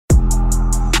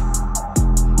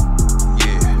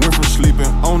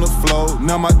on the floor.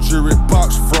 Now my jewelry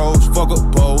box froze. Fuck a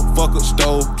bowl, fuck a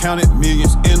stove. Counted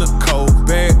millions in a cold.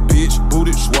 Bad bitch,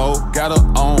 booted swole. Got her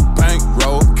on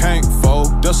bankroll. Can't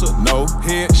fold, that's a no.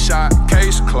 Headshot,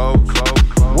 case closed.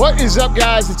 What is up,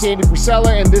 guys? It's Andy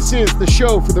Frisella, and this is the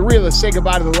show for the realists. Say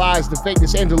goodbye to the lies, the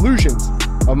fakeness, and delusions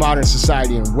of modern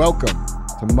society, and welcome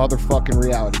to motherfucking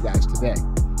reality, guys. Today,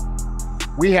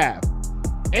 we have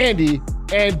Andy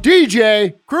and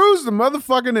DJ. Cruise the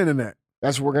motherfucking internet.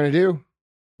 That's what we're going to do.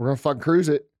 We're going to fucking cruise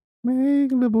it.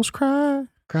 Make liberals cry.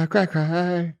 Cry, cry,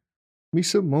 cry. Me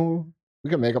some more. We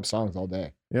can make up songs all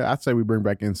day. Yeah, I'd say we bring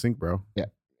back NSYNC, bro. Yeah,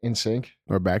 NSYNC.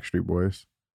 Or Backstreet Boys.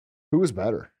 Who was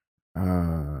better?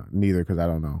 Neither, because I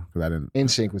don't know. Because I didn't.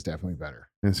 NSYNC was definitely better.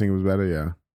 NSYNC was better,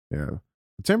 yeah. Yeah.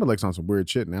 Timberlake's on some weird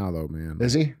shit now, though, man.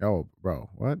 Is he? Oh, bro,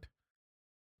 what?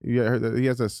 You heard that? He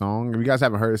has a song. If you guys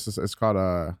haven't heard it, it's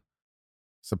called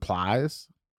Supplies,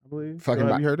 I believe. Fucking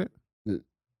have you heard it?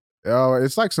 Oh,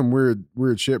 it's like some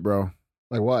weird shit, bro.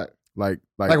 Like what? Like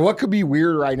what could be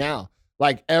weird right now?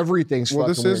 Like everything's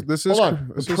fucking weird. This is. Hold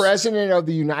on. The president of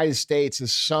the United States,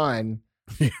 his son,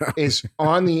 is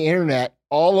on the internet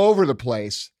all over the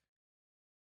place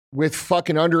with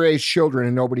fucking underage children,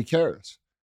 and nobody cares.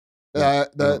 We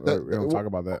don't talk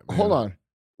about that. Man. Hold on.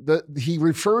 He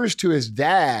refers to his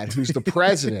dad, who's the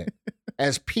president,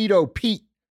 as Pedo Pete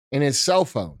in his cell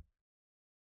phone.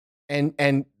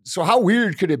 And so how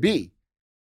weird could it be?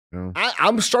 Yeah.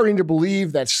 I'm starting to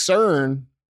believe that CERN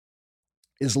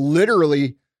is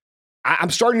literally, I'm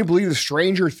starting to believe the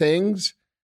Stranger Things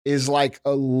is like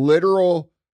a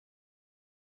literal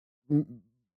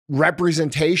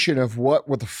representation of what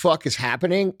the fuck is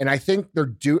happening. And I think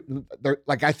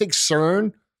I think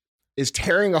CERN is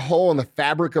tearing a hole in the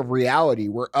fabric of reality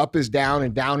where up is down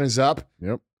and down is up.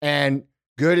 Yep. And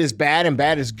good is bad and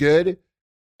bad is good.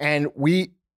 And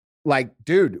we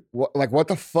dude, what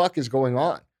the fuck is going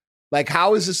on? Like,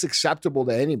 how is this acceptable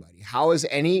to anybody? How is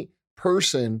any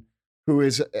person who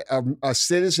is a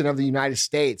citizen of the United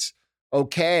States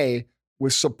okay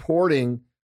with supporting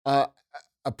a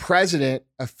president,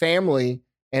 a family,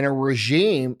 and a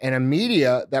regime and a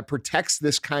media that protects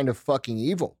this kind of fucking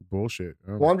evil? Bullshit.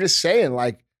 Oh. Well, I'm just saying,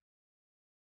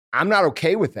 I'm not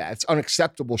okay with that. It's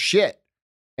unacceptable shit.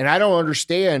 And I don't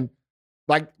understand,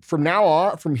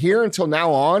 from here until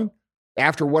now on,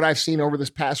 after what I've seen over this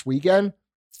past weekend,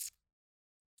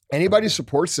 anybody who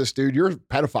supports this, dude, you're a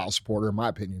pedophile supporter, in my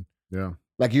opinion. Yeah.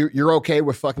 You're okay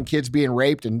with fucking kids being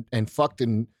raped and fucked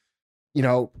and,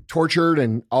 tortured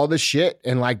and all this shit.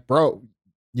 And bro,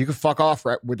 you can fuck off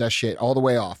with that shit all the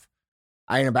way off.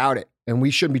 I ain't about it. And we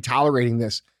shouldn't be tolerating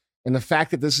this. And the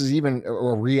fact that this is even a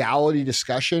reality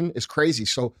discussion is crazy.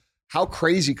 So how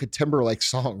crazy could Timberlake's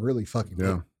song really fucking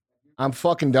be? I'm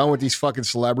fucking done with these fucking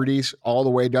celebrities, all the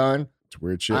way done. It's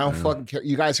weird shit. I don't fucking care.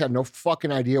 You guys have no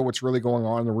fucking idea what's really going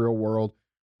on in the real world.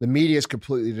 The media is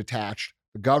completely detached.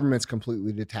 The government's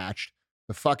completely detached.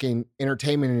 The fucking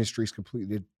entertainment industry is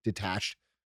completely detached.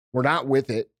 We're not with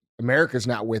it. America's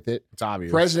not with it. It's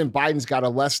obvious. President Biden's got a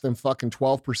less than fucking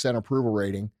 12% approval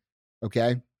rating.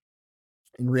 Okay.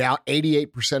 In reality,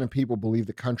 88% of people believe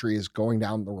the country is going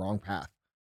down the wrong path.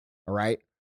 All right.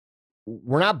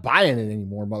 We're not buying it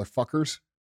anymore, motherfuckers.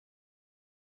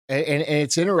 And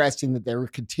it's interesting that they're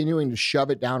continuing to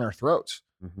shove it down our throats,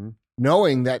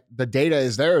 knowing that the data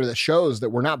is there that shows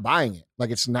that we're not buying it.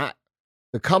 It's not.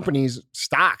 The companies,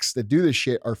 stocks that do this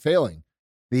shit are failing.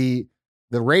 The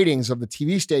ratings of the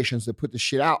TV stations that put the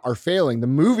shit out are failing. The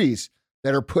movies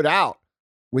that are put out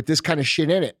with this kind of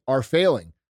shit in it are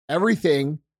failing.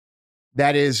 Everything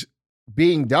that is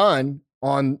being done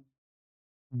on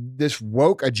this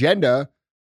woke agenda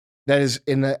that is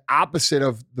in the opposite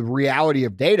of the reality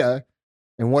of data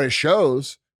and what it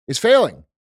shows is failing.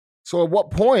 So at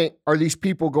what point are these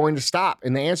people going to stop?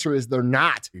 And the answer is they're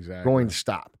not going to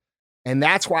stop. And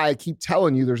that's why I keep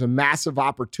telling you there's a massive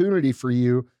opportunity for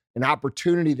you, an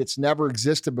opportunity that's never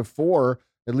existed before,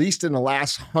 at least in the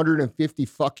last 150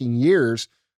 fucking years,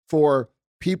 for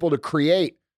people to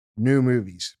create new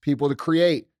movies, people to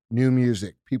create new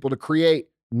music, people to create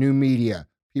new media,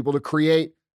 people to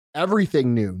create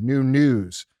everything new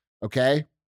news, okay?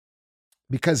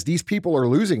 Because these people are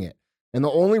losing it. And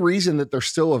the only reason that they're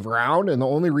still around and the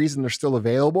only reason they're still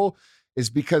available is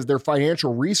because their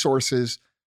financial resources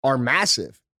are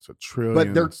massive. So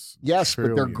trillions.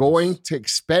 But they're going to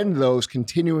expend those,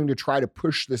 continuing to try to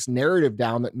push this narrative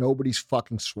down that nobody's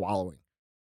fucking swallowing.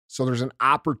 So there's an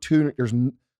opportunity,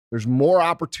 there's more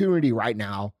opportunity right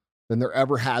now than there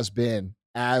ever has been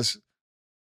as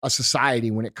a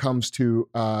society when it comes to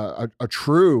a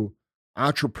true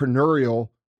entrepreneurial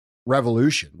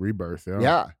revolution. Rebirth,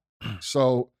 Yeah.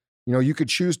 So You know, you could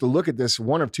choose to look at this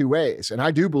one of two ways. And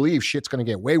I do believe shit's going to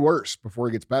get way worse before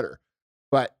it gets better.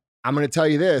 But I'm going to tell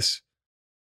you this.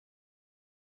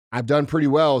 I've done pretty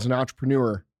well as an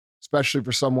entrepreneur, especially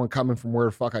for someone coming from where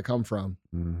the fuck I come from.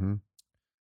 Mm-hmm.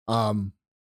 I'm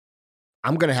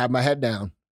going to have my head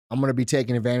down. I'm going to be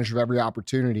taking advantage of every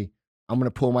opportunity. I'm going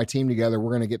to pull my team together.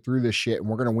 We're going to get through this shit and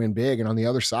we're going to win big. And on the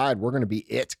other side, we're going to be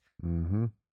it. Mm-hmm.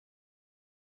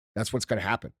 That's what's going to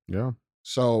happen. Yeah.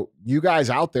 So you guys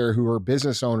out there who are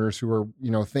business owners who are,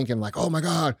 you know, thinking like, oh my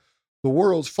God, the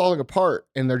world's falling apart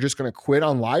and they're just going to quit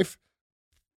on life.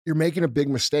 You're making a big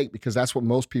mistake because that's what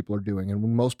most people are doing. And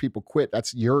when most people quit,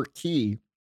 that's your key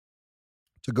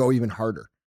to go even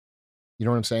harder. You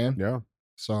know what I'm saying? Yeah.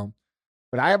 So,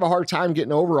 but I have a hard time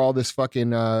getting over all this fucking,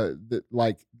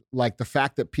 like the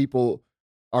fact that people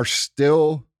are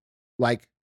still like,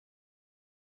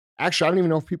 actually, I don't even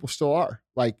know if people still are.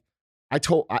 Like I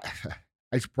told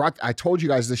you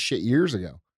guys this shit years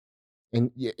ago.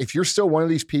 And if you're still one of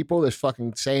these people that's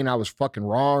fucking saying I was fucking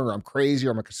wrong or I'm crazy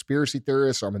or I'm a conspiracy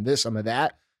theorist or I'm in this, I'm in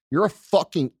that, you're a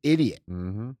fucking idiot.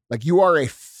 Mm-hmm. Like you are a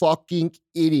fucking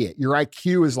idiot. Your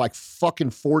IQ is like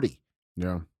fucking 40.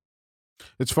 Yeah.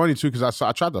 It's funny too, because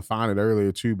I tried to find it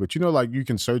earlier too, but you know, like you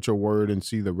can search a word and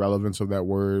see the relevance of that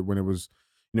word when it was,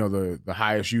 you know, the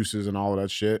highest uses and all of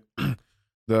that shit.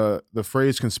 The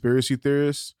phrase conspiracy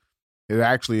theorist, it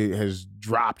actually has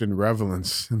dropped in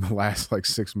relevance in the last like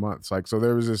 6 months. Like, so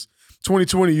there was this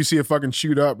 2020, you see it fucking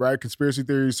shoot up, right? Conspiracy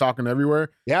theories talking everywhere.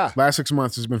 Yeah. Last 6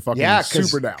 months has been fucking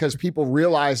super down. Because people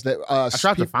realize that I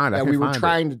tried to find it. That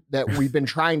we've been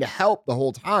trying to help the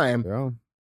whole time. Yeah.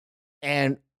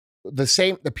 And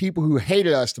the people who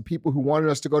hated us, the people who wanted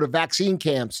us to go to vaccine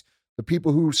camps, the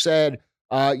people who said,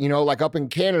 you know, like up in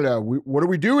Canada, what do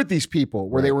we do with these people?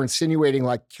 Where they were insinuating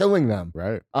like killing them.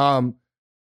 Right.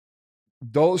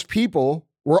 Those people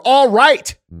were all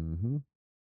right. Mm-hmm.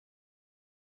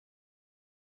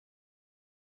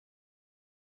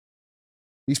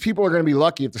 These people are going to be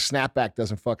lucky if the snapback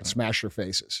doesn't fucking smash their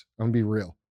faces. I'm going to be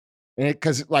real. And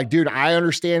because like, dude, I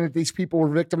understand that these people were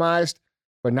victimized,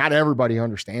 but not everybody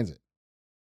understands it.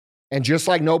 And just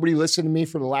like nobody listened to me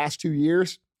for the last 2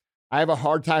 years, I have a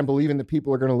hard time believing that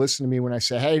people are going to listen to me when I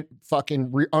say, hey,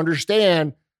 fucking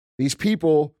understand these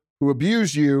people who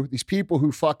abused you, these people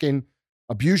who fucking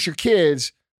abuse your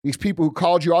kids, these people who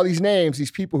called you all these names,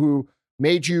 these people who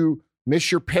made you miss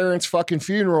your parents' fucking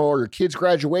funeral or your kid's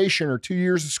graduation or 2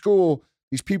 years of school,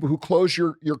 these people who closed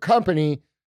your company,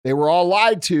 they were all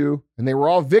lied to and they were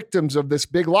all victims of this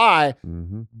big lie.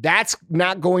 Mm-hmm. That's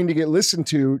not going to get listened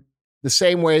to the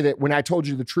same way that when I told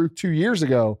you the truth 2 years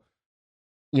ago,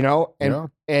 you know,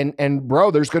 and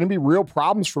bro, there's going to be real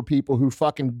problems for people who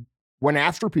fucking went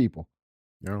after people.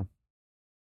 Yeah.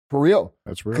 For real.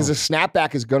 That's real. Because the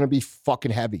snapback is going to be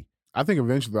fucking heavy. I think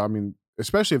eventually, I mean,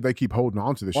 especially if they keep holding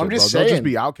on to this shit, I'm just they'll saying. just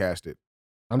be outcasted.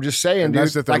 I'm just saying, And dude,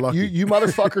 that's if they're like lucky. you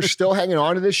motherfuckers still hanging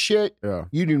on to this shit. Yeah.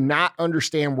 You do not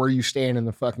understand where you stand in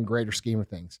the fucking greater scheme of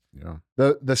things. Yeah.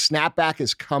 The snapback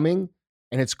is coming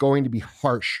and it's going to be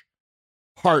harsh.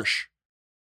 Harsh.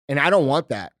 And I don't want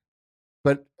that.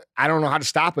 But I don't know how to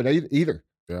stop it either.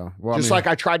 Yeah. Well, Just like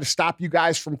I tried to stop you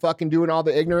guys from fucking doing all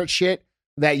the ignorant shit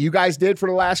that you guys did for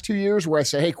the last 2 years where I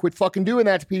say, hey, quit fucking doing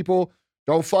that to people.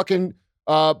 Don't fucking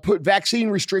put vaccine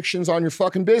restrictions on your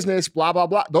fucking business, blah, blah,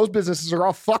 blah. Those businesses are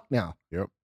all fucked now. Yep.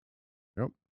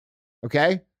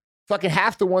 Okay? Fucking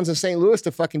half the ones in St. Louis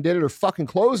that fucking did it are fucking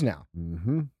closed now.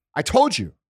 Mm-hmm. I told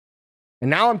you. And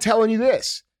now I'm telling you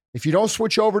this. If you don't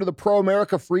switch over to the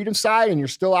pro-America freedom side and you're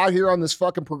still out here on this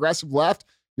fucking progressive left,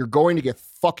 you're going to get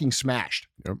fucking smashed.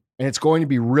 Yep. And it's going to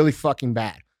be really fucking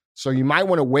bad. So you might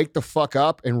want to wake the fuck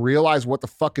up and realize what the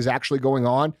fuck is actually going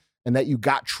on and that you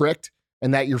got tricked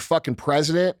and that your fucking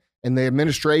president and the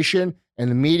administration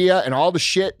and the media and all the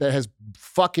shit that has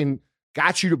fucking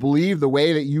got you to believe the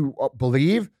way that you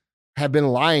believe have been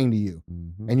lying to you.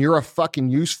 Mm-hmm. And you're a fucking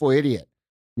useful idiot.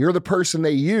 You're the person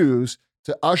they use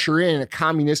to usher in a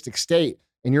communistic state.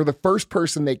 And you're the first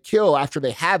person they kill after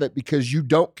they have it because you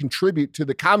don't contribute to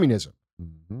the communism.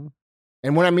 Mm-hmm.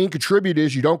 And what I mean contribute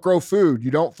is you don't grow food. You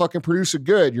don't fucking produce a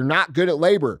good. You're not good at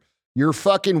labor. You're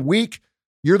fucking weak.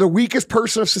 You're the weakest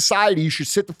person of society. You should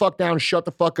sit the fuck down and shut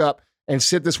the fuck up and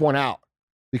sit this one out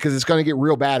because it's going to get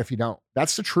real bad if you don't.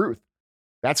 That's the truth.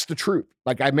 That's the truth.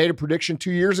 Like I made a prediction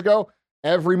 2 years ago.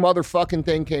 Every motherfucking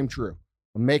thing came true.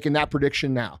 I'm making that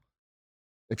prediction now.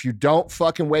 If you don't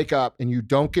fucking wake up and you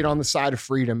don't get on the side of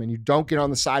freedom and you don't get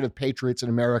on the side of patriots in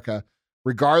America,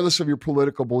 regardless of your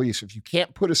political beliefs, if you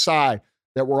can't put aside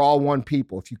that we're all one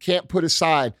people, if you can't put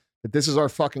aside that this is our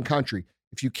fucking country,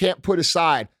 if you can't put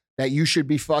aside that you should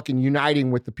be fucking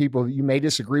uniting with the people that you may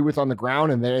disagree with on the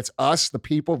ground, and that it's us, the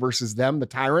people, versus them, the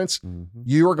tyrants,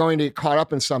 you are going to get caught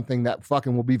up in something that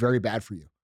fucking will be very bad for you.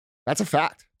 That's a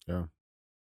fact. Yeah.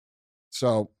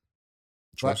 So,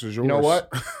 choice is yours. You know what?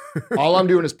 All I'm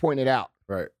doing is pointing it out.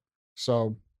 Right.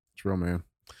 So it's real, man.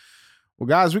 Well,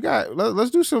 guys,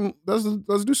 let's do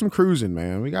some cruising,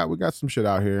 man. We got some shit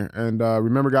out here. And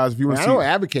remember, guys, if you want to I don't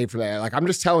advocate for that. Like, I'm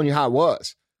just telling you how it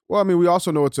was. Well, I mean, we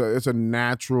also know it's a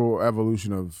natural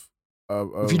evolution of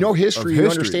if you know history, you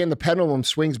understand the pendulum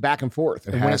swings back and forth.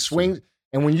 And when it swings,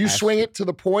 and when you swing it to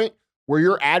the point where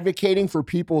you're advocating for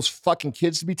people's fucking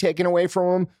kids to be taken away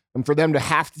from them and for them to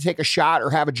have to take a shot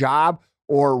or have a job,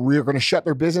 or we're going to shut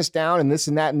their business down and this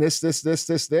and that and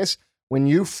this. When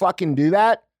you fucking do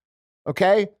that,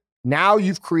 okay, now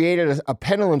you've created a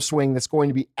pendulum swing that's going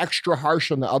to be extra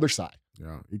harsh on the other side.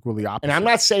 Yeah, equally opposite. And I'm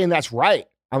not saying that's right.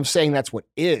 I'm saying that's what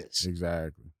is.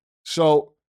 Exactly.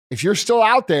 So if you're still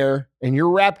out there and you're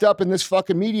wrapped up in this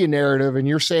fucking media narrative and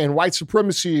you're saying white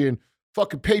supremacy and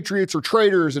fucking patriots are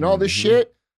traitors and all this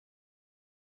shit,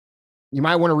 you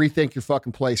might want to rethink your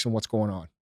fucking place and what's going on.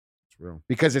 It's real.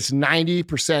 Because it's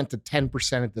 90% to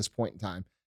 10% at this point in time.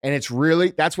 And it's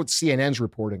really, that's what CNN's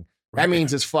reporting. That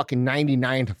means it's fucking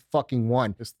 99 to fucking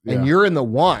 1. And you're in the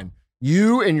 1.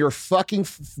 You and your fucking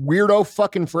weirdo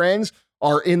fucking friends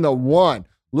are in the 1.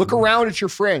 Look around at your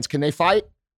friends. Can they fight?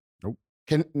 Nope.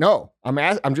 No.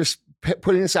 I'm just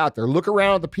putting this out there. Look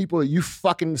around at the people that you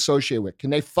fucking associate with.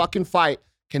 Can they fucking fight?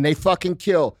 Can they fucking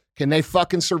kill? Can they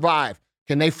fucking survive?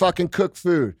 Can they fucking cook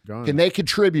food? Guns. Can they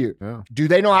contribute? Yeah. Do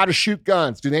they know how to shoot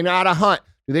guns? Do they know how to hunt?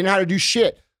 Do they know how to do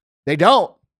shit? They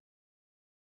don't.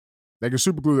 They can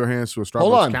super glue their hands to a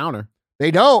Starbucks counter.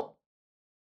 They don't.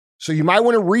 So you might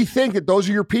want to rethink that those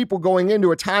are your people going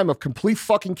into a time of complete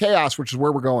fucking chaos, which is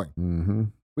where we're going. Mm-hmm.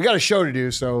 We got a show to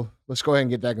do, so let's go ahead and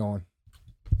get that going.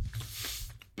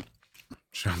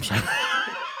 I'm sorry.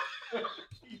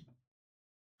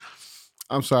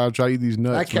 I'm trying to eat these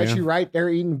nuts. I catch you right there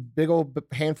eating a big old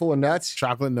handful of nuts.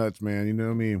 Chocolate nuts, man. You know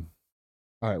what I mean?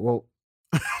 All right. Well,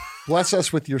 bless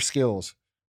us with your skills.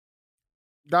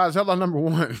 Guys, headline number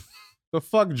 1. The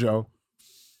fuck, Joe?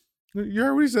 You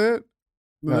heard what he said?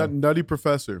 That nutty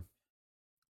professor.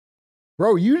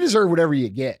 Bro, you deserve whatever you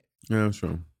get. Yeah,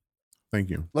 sure. Thank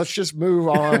you. Let's just move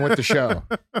on with the show.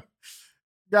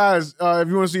 Guys, if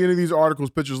you want to see any of these articles,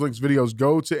 pictures, links, videos,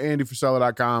 go to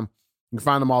andyfrisella.com. You can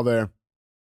find them all there.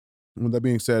 And with that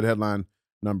being said, headline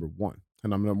number 1.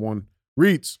 Headline number 1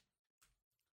 reads,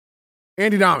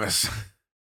 Andy Damas.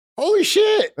 Holy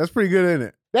shit. That's pretty good, isn't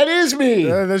it? That is me.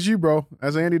 Yeah, that's you, bro.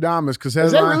 That's Andy Damas. Is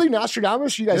that really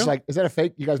Nostradamus? You guys is that a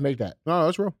fake? You guys made that? No,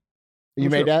 that's real. You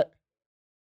made that?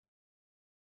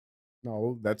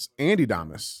 No, that's Andy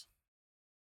Damas.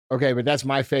 Okay, but that's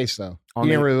my face though.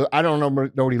 I don't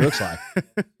know what he looks like.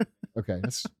 Okay,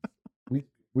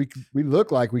 we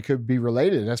look like we could be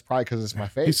related. That's probably because it's my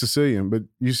face. He's Sicilian, but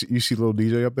you see little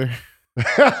DJ up there.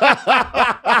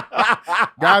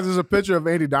 Guys, there's a picture of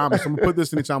Andy Damas. I'm gonna put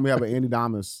this anytime we have an Andy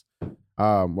Damas.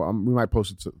 We might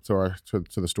post it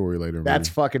to the story later. That's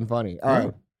fucking funny. All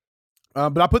right.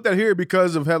 But I put that here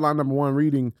because of headline number 1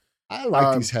 reading. I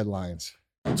like these headlines.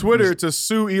 Twitter to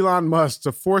sue Elon Musk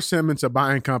to force him into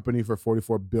buying company for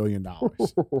 $44 billion.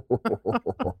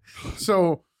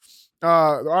 So the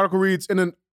article reads, in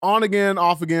an on-again,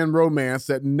 off-again romance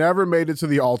that never made it to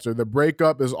the altar, the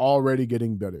breakup is already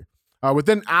getting bitter.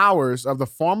 Within hours of the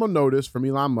formal notice from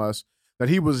Elon Musk that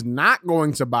he was not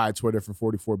going to buy Twitter for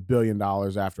 $44 billion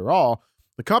after all,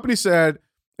 the company said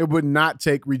it would not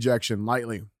take rejection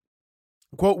lightly.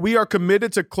 Quote, we are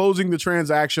committed to closing the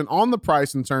transaction on the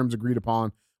price and terms agreed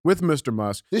upon with Mr.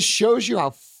 Musk. This shows you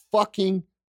how fucking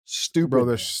stupid. Bro,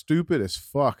 they're stupid as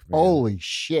fuck, man. Holy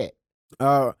shit.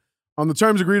 On the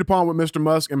terms agreed upon with Mr.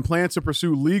 Musk and plans to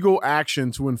pursue legal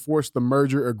action to enforce the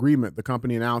merger agreement, the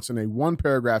company announced in a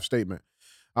 1-paragraph statement.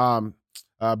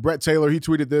 Brett Taylor, he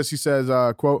tweeted this. He says,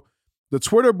 quote, the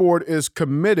Twitter board is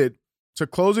committed to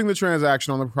closing the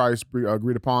transaction on the price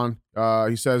agreed upon.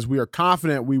 He says, we are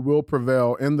confident we will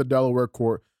prevail in the Delaware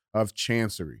Court of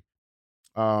Chancery.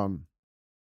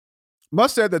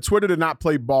 Musk said that Twitter did not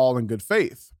play ball in good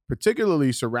faith,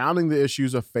 particularly surrounding the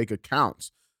issues of fake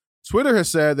accounts. Twitter has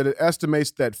said that it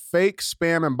estimates that fake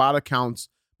spam and bot accounts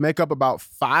make up about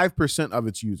 5% of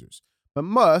its users. But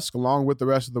Musk, along with the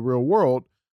rest of the real world,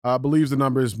 believes the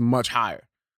number is much higher.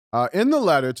 In the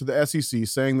letter to the SEC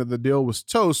saying that the deal was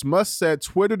toast, Musk said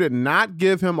Twitter did not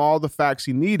give him all the facts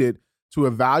he needed to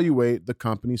evaluate the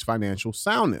company's financial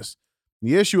soundness.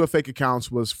 The issue of fake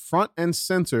accounts was front and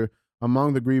center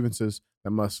among the grievances that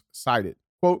Musk cited.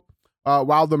 Quote,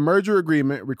 While the merger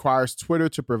agreement requires Twitter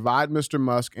to provide Mr.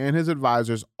 Musk and his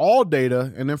advisors all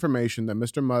data and information that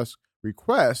Mr. Musk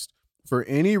requests for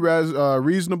any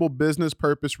reasonable business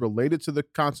purpose related to the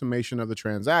consummation of the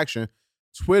transaction,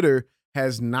 Twitter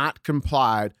has not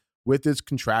complied with its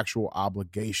contractual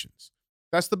obligations.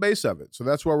 That's the base of it. So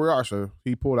that's where we are. So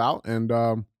he pulled out. And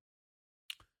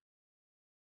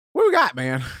what we got,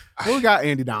 man? What we got,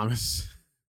 Andy Damas?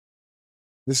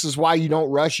 This is why you don't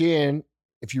rush in.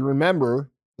 If you remember,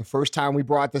 the first time we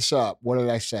brought this up, what did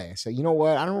I say? I said, you know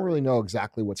what? I don't really know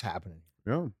exactly what's happening.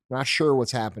 Yeah. I'm not sure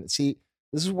what's happening. See,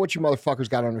 this is what you motherfuckers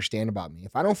got to understand about me.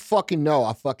 If I don't fucking know,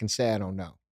 I'll fucking say I don't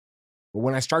know. But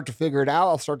when I start to figure it out,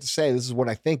 I'll start to say this is what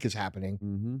I think is happening.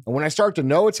 Mm-hmm. And when I start to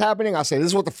know it's happening, I'll say this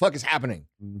is what the fuck is happening.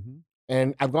 Mm-hmm.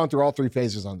 And I've gone through all three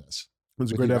phases on this.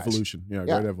 It's a great evolution. Yeah,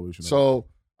 great evolution. So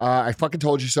I fucking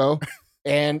told you so.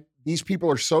 And these people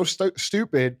are so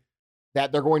stupid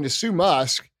that they're going to sue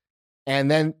Musk. And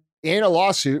then in a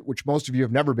lawsuit, which most of you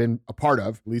have never been a part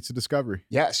of, leads to discovery.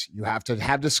 Yes, you have to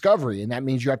have discovery. And that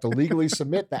means you have to legally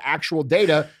submit the actual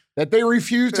data that they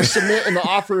refused to submit in the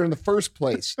offer in the first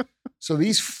place. So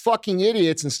these fucking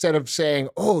idiots, instead of saying,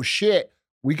 oh shit,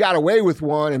 we got away with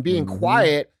one and being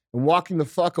quiet and walking the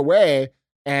fuck away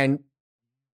and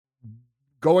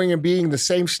going and being the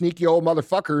same sneaky old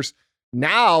motherfuckers,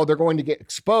 now they're going to get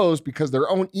exposed because their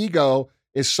own ego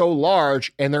is so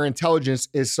large and their intelligence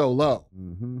is so low.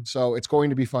 Mm-hmm. So it's going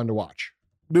to be fun to watch.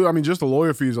 Dude, I mean, just the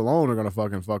lawyer fees alone are going to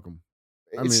fuck them.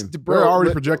 I mean, they're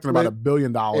already projecting about $1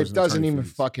 billion. It doesn't even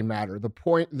fucking matter. The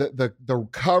point, the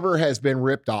cover has been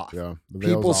ripped off. Yeah,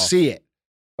 people see it.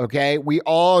 Okay, we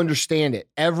all understand it.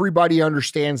 Everybody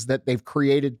understands that they've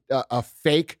created a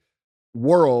fake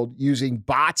world using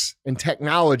bots and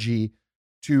technology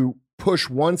to push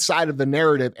one side of the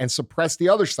narrative and suppress the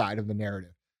other side of the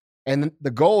narrative. And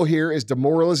the goal here is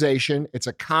demoralization. It's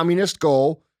a communist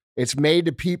goal. It's made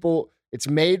to people. It's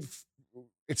made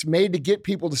to get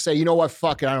people to say, you know what,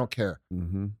 fuck it, I don't care.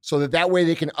 Mm-hmm. So that way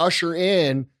they can usher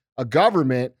in a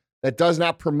government that does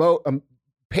not promote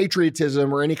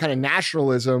patriotism or any kind of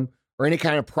nationalism or any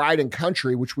kind of pride in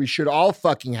country, which we should all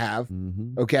fucking have.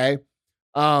 Mm-hmm. Okay.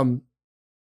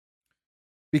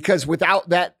 Because without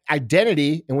that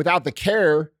identity and without the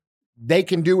care, they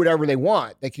can do whatever they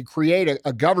want. They can create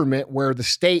a government where the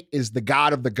state is the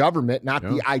god of the government, not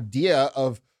the idea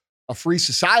of a free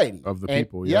society. Of the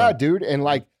people, yeah, dude. And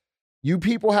like, you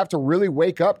people have to really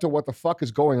wake up to what the fuck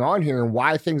is going on here and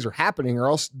why things are happening, or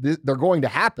else they're going to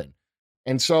happen.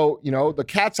 And so, you know, the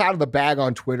cat's out of the bag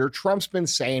on Twitter. Trump's been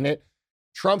saying it.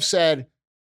 Trump said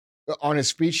on his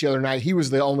speech the other night, he was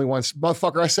the only one.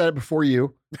 Motherfucker, I said it before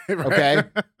you. Okay?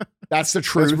 That's the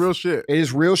truth. That's real shit. It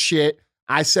is real shit.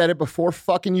 I said it before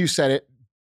fucking you said it.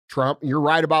 Trump, you're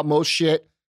right about most shit.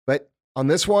 But on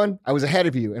this one, I was ahead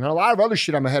of you. And on a lot of other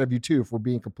shit, I'm ahead of you too, if we're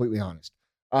being completely honest.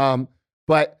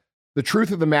 But the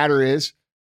truth of the matter is,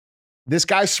 this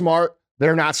guy's smart.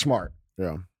 They're not smart.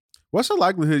 Yeah. What's the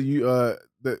likelihood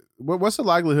what's the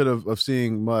likelihood of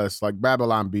seeing Musk, like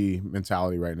Babylon Bee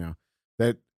mentality right now,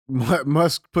 that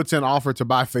Musk puts in offer to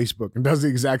buy Facebook and does the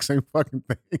exact same fucking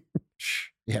thing?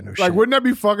 Yeah, no shit. Like, wouldn't that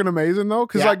be fucking amazing though?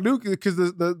 Because because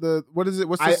the what is it?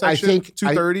 What's the section? I think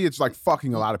 230. It's like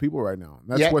fucking a lot of people right now.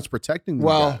 That's what's protecting these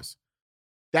guys.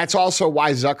 That's also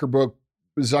why Zuckerberg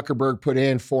put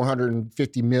in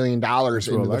 $450 million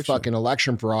into the fucking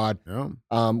election fraud,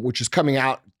 which is coming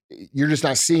out. You're just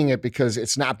not seeing it because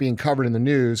it's not being covered in the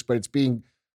news, but it's being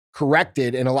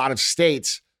corrected in a lot of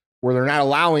states where they're not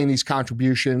allowing these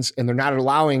contributions and they're not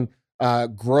allowing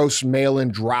gross mail-in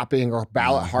dropping or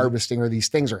ballot harvesting, or these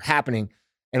things are happening.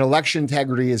 And election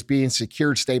integrity is being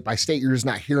secured state by state. You're just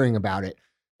not hearing about it.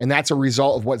 And that's a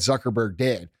result of what Zuckerberg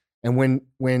did. And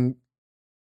when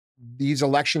these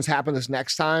elections happen this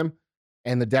next time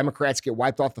and the Democrats get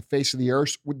wiped off the face of the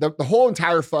earth, the whole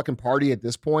entire fucking party at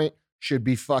this point should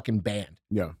be fucking banned.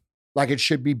 Yeah. Like, it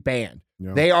should be banned.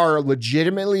 Yeah. They are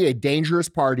legitimately a dangerous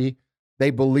party.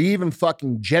 They believe in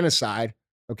fucking genocide.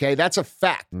 Okay. That's a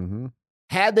fact. Mm-hmm.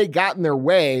 Had they gotten their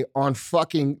way on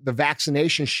fucking the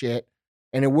vaccination shit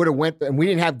and it would have went, and we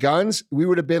didn't have guns, we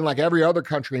would have been like every other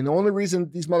country. And the only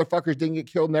reason these motherfuckers didn't get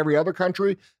killed in every other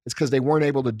country is because they weren't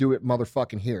able to do it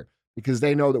motherfucking here, because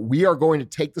they know that we are going to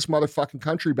take this motherfucking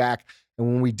country back. And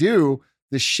when we do,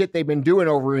 this shit they've been doing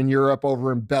over in Europe,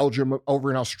 over in Belgium, over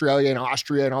in Australia and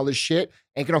Austria and all this shit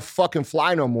ain't gonna fucking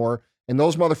fly no more. And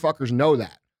those motherfuckers know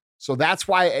that. So that's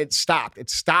why it stopped. It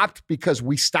stopped because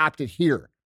we stopped it here.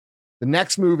 The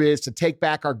next move is to take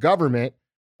back our government,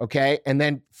 okay, and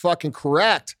then fucking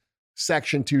correct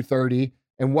Section 230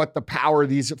 and what the power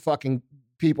these fucking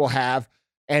people have,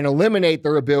 and eliminate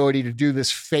their ability to do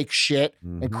this fake shit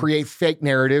and create fake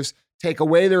narratives, take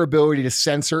away their ability to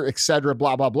censor, et cetera,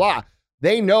 blah, blah, blah.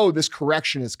 They know this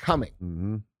correction is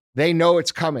coming. They know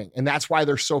it's coming. And that's why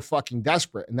they're so fucking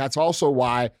desperate. And that's also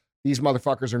why these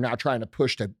motherfuckers are now trying to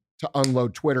push to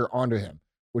unload Twitter onto him,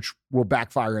 which will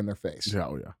backfire in their face. Yeah,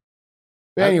 oh yeah.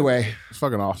 But anyway, it's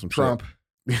fucking awesome. Trump.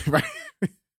 Right.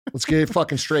 Let's get it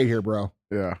fucking straight here, bro.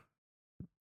 Yeah.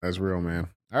 That's real, man.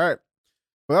 All right.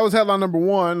 Well, that was headline number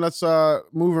 1. Let's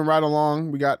moving right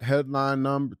along. We got headline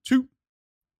number 2.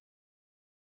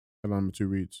 Headline number 2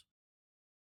 reads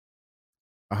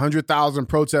 100,000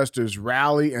 protesters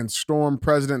rally and storm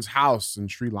president's house in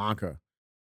Sri Lanka.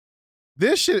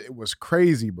 This shit was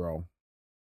crazy, bro.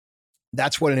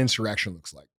 That's what an insurrection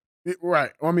looks like.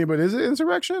 Right. I mean, but is it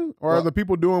insurrection? Or are the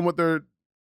people doing what they're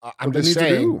I'm just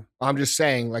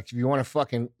saying, like, if you want to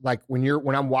fucking, like,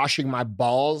 when I'm washing my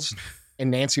balls in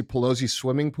Nancy Pelosi's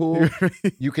swimming pool,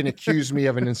 you can accuse me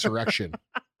of an insurrection.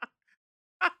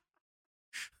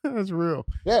 That's real.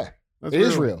 Yeah. It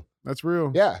is real. That's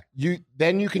real. Yeah.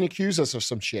 Then you can accuse us of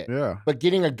some shit. Yeah. But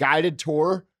getting a guided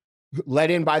tour let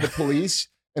in by the police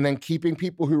and then keeping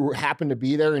people who happen to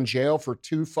be there in jail for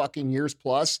 2 fucking years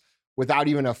plus without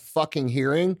even a fucking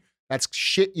hearing, that's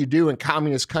shit you do in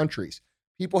communist countries.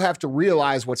 People have to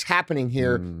realize what's happening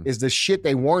here is the shit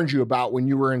they warned you about when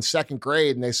you were in 2nd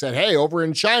grade and they said, hey, over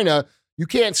in China, you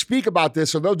can't speak about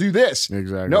this or they'll do this.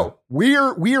 Exactly. No,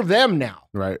 we're them now.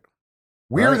 Right.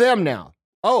 We're them now.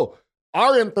 Oh,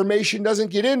 our information doesn't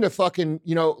get into fucking,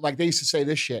 like they used to say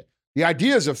this shit. The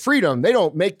ideas of freedom, they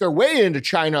don't make their way into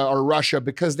China or Russia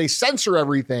because they censor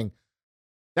everything.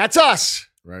 That's us.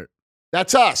 Right.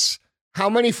 That's us. How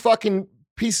many fucking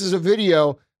pieces of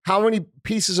video, how many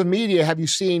pieces of media have you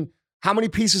seen? How many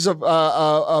pieces of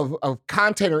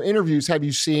content or interviews have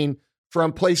you seen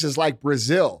from places like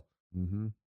Brazil?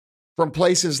 From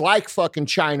places like fucking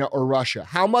China or Russia?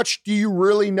 How much do you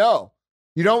really know?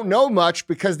 You don't know much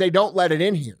because they don't let it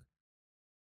in here.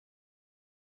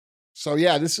 So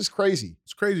yeah, this is crazy.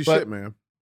 It's crazy shit, man.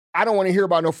 I don't want to hear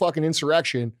about no fucking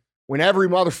insurrection when every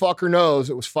motherfucker knows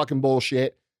it was fucking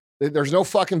bullshit. There's no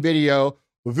fucking video.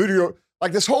 The video,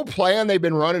 like this whole plan they've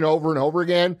been running over and over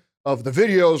again of the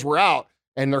videos were out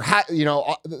and they're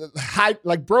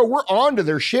like, bro, we're on to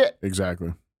their shit.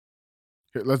 Exactly.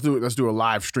 Here, let's do a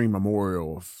live stream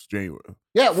memorial of January.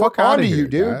 Yeah, we're on to you,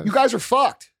 dude. Guys. You guys are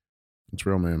fucked. It's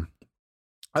real, man.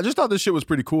 I just thought this shit was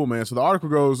pretty cool, man. So the article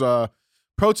goes,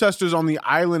 protesters on the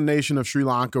island nation of Sri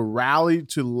Lanka rallied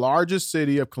to largest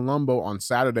city of Colombo on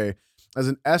Saturday as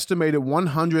an estimated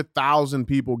 100,000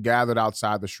 people gathered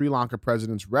outside the Sri Lanka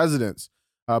president's residence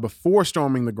before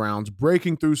storming the grounds,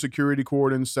 breaking through security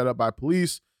cordons set up by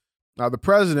police. The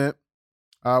president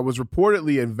was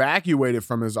reportedly evacuated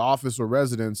from his office or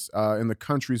residence in the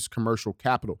country's commercial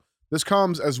capital. This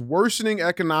comes as worsening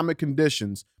economic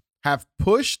conditions have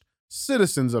pushed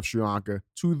citizens of Sri Lanka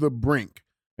to the brink.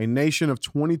 A nation of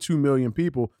 22 million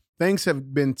people, things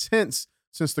have been tense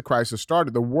since the crisis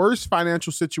started. The worst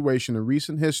financial situation in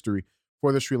recent history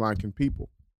for the Sri Lankan people.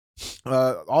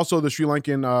 Also, the Sri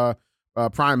Lankan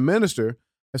prime minister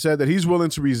has said that he's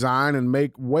willing to resign and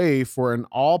make way for an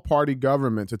all-party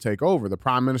government to take over. The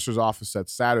prime minister's office said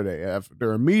Saturday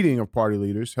after a meeting of party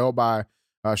leaders held by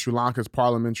Sri Lanka's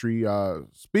parliamentary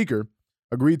speaker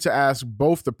agreed to ask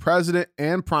both the president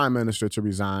and prime minister to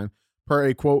resign per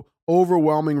a, quote,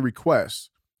 overwhelming request,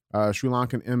 Sri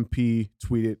Lankan MP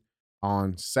tweeted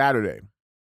on Saturday.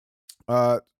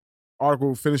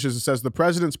 Article finishes and says, the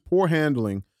president's poor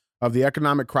handling of the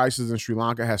economic crisis in Sri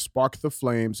Lanka has sparked the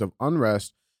flames of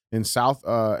unrest in South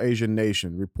Asian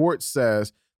nation. Report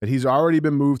says that he's already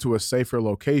been moved to a safer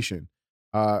location,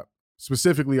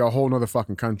 specifically a whole nother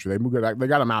fucking country. They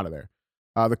got him out of there.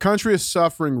 The country is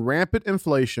suffering rampant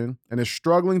inflation and is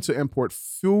struggling to import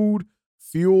food,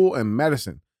 fuel, and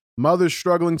medicine. Mothers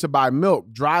struggling to buy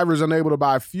milk, drivers unable to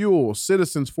buy fuel,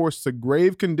 citizens forced to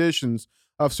grave conditions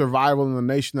of survival in a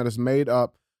nation that is made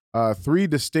up 3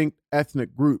 distinct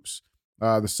ethnic groups,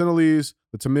 the Sinhalese,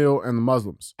 the Tamil, and the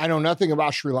Muslims. I know nothing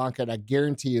about Sri Lanka, and I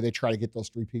guarantee you they try to get those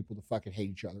 3 people to fucking hate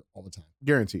each other all the time.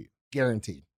 Guaranteed.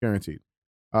 Guaranteed.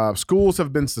 Schools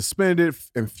have been suspended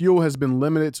and fuel has been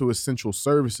limited to essential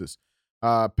services.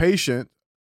 Patients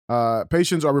are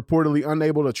reportedly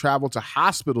unable to travel to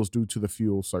hospitals due to the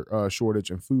fuel shortage,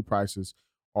 and food prices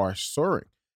are soaring.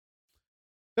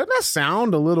 Doesn't that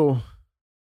sound a little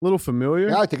familiar?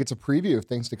 Yeah, I think it's a preview of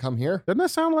things to come here. Doesn't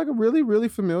that sound like a really, really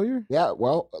familiar? Yeah,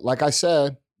 well, like I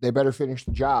said, they better finish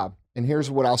the job. And here's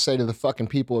what I'll say to the fucking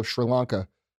people of Sri Lanka.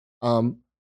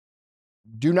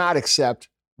 Do not accept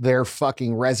their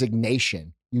fucking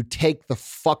resignation you take the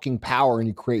fucking power and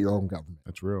you create your own government.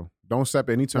 That's real. Don't step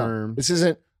any terms. No, this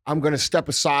isn't, I'm going to step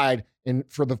aside and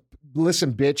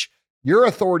listen, bitch, your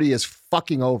authority is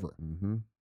fucking over. Mm-hmm.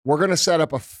 We're going to set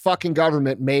up a fucking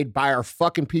government made by our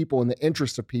fucking people in the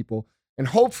interest of people. And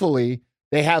hopefully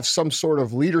they have some sort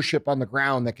of leadership on the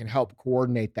ground that can help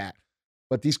coordinate that.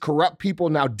 But these corrupt people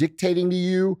now dictating to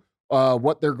you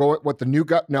what the new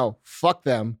no, fuck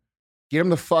them. Get them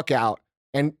the fuck out.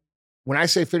 And when I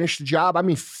say finish the job, I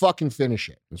mean fucking finish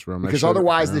it. That's real. Because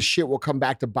otherwise this shit will come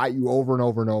back to bite you over and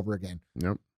over and over again.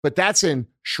 Yep. But that's in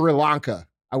Sri Lanka.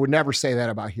 I would never say that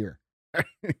about here.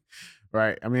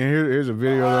 Right. I mean, here's a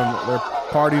video of them. They're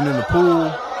partying in the pool.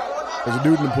 There's a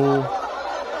dude in the pool.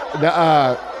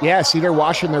 Yeah, see, they're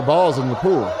washing their balls in the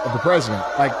pool of the president.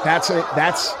 Like,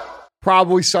 that's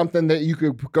probably something that you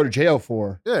could go to jail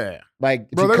for. Yeah. Like,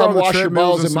 if you come wash your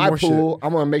balls in my pool,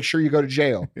 I'm going to make sure you go to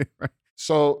jail. Right.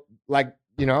 So, like,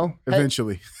 you know.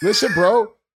 Eventually. Hey, listen,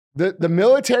 bro, the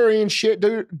military and shit,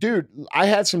 dude, I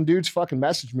had some dudes fucking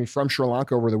message me from Sri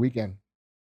Lanka over the weekend.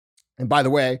 And by the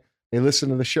way, they listen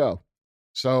to the show.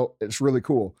 So it's really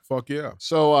cool. Fuck yeah.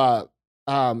 So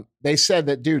they said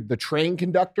that, dude, the train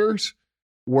conductors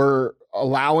were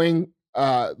allowing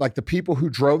like the people who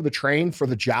drove the train for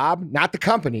the job, not the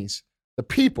companies, the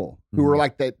people who were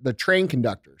like the train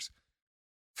conductors,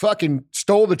 fucking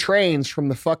stole the trains from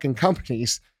the fucking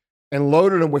companies and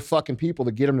loaded them with fucking people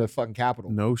to get them to the fucking Capitol.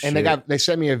 No shit. And they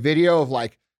sent me a video of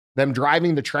like them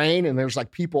driving the train and there's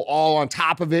like people all on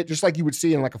top of it, just like you would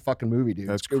see in like a fucking movie, dude.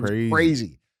 That's It was crazy.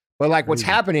 crazy. But like what's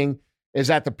happening is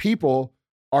that the people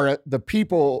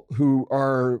who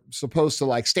are supposed to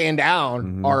like stand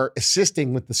down are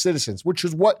assisting with the citizens, which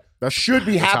is what should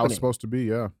be happening. That's how it's supposed to be,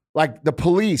 yeah. Like the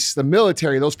police, the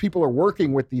military, those people are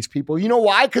working with these people. You know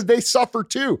why? Because they suffer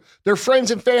too. Their friends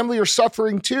and family are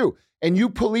suffering too. And you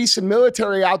police and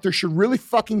military out there should really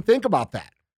fucking think about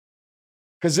that.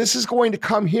 Because this is going to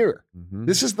come here. Mm-hmm.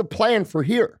 This is the plan for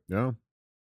here. Yeah.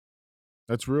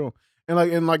 That's real.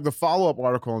 And like the follow-up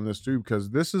article on this too,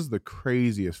 because this is the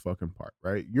craziest fucking part,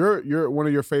 right? You're one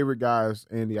of your favorite guys,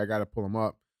 Andy. I gotta pull him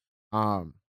up.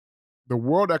 The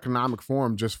World Economic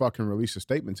Forum just fucking released a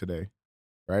statement today,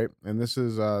 right? And this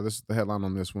is the headline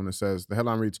on this one. It says, the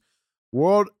headline reads,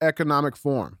 World Economic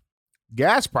Forum,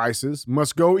 gas prices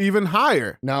must go even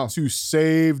higher to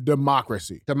save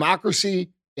democracy. Democracy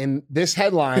in this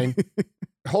headline,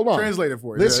 hold on. Translate it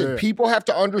for you. Listen, people have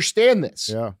to understand this.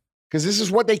 Yeah. Because this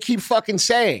is what they keep fucking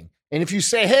saying. And if you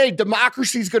say, hey,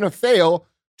 democracy is going to fail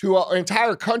to an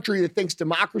entire country that thinks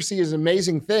democracy is an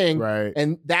amazing thing. Right.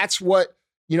 And that's what,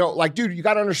 you know, like, dude, you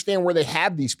got to understand where they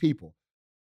have these people.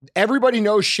 Everybody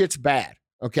knows shit's bad.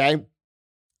 Okay.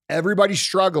 Everybody's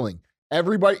struggling.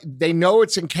 They know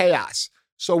it's in chaos.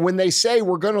 So when they say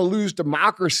we're going to lose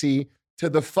democracy to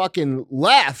the fucking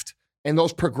left and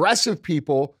those progressive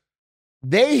people,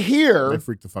 they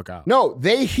freak the fuck out. No,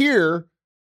 they hear,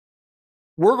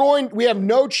 we have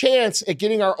no chance at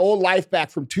getting our old life back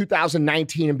from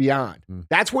 2019 and beyond.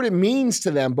 That's what it means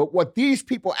to them. But what these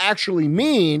people actually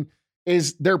mean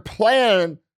is their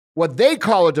plan, what they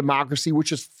call a democracy,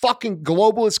 which is fucking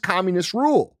globalist communist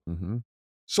rule. Mm-hmm.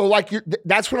 So like,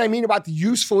 that's what I mean about the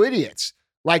useful idiots.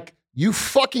 Like you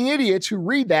fucking idiots who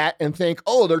read that and think,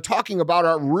 oh, they're talking about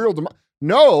our real democracy.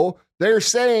 No, they're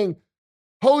saying,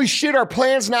 holy shit, our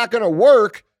plan's not going to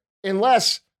work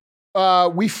unless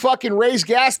we fucking raise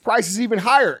gas prices even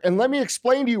higher. And let me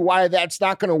explain to you why that's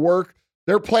not going to work.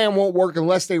 Their plan won't work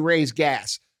unless they raise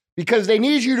gas. Because they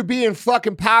need you to be in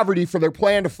fucking poverty for their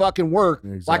plan to fucking work.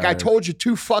 Exactly. Like I told you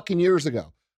 2 fucking years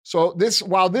ago. So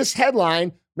while this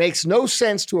headline makes no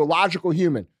sense to a logical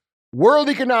human, World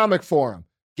Economic Forum,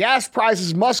 gas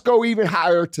prices must go even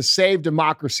higher to save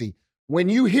democracy. When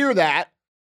you hear that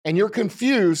and you're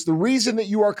confused, the reason that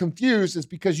you are confused is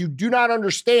because you do not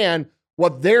understand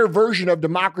what their version of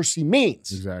democracy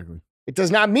means. Exactly. It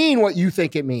does not mean what you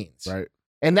think it means. Right.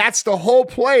 And that's the whole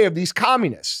play of these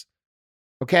communists.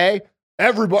 Okay?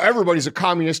 Everybody's a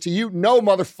communist to you. No,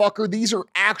 motherfucker. These are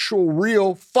actual,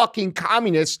 real fucking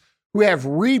communists who have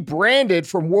rebranded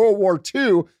from World War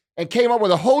II and came up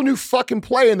with a whole new fucking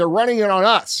play, and they're running it on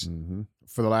us. Mm-hmm.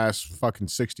 For the last fucking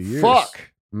 60 years.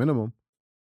 Fuck. Minimum.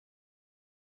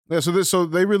 Yeah, so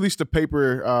they released a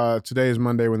paper, today is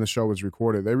Monday when the show was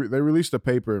recorded. They released a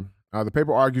paper. The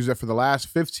paper argues that for the last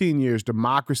 15 years,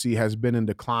 democracy has been in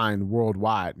decline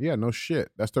worldwide. Yeah, no shit.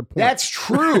 That's their point. That's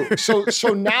true.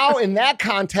 So now in that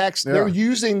context, they're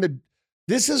using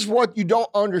this is what you don't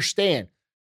understand.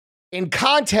 In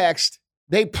context,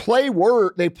 they play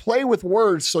with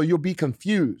words so you'll be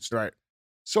confused. Right.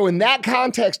 So in that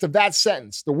context of that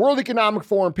sentence, the World Economic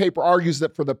Forum paper argues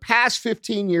that for the past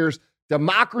 15 years,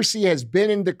 democracy has been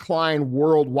in decline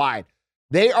worldwide.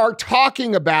 They are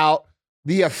talking about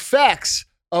the effects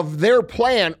of their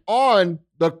plan on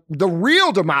the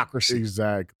real democracy.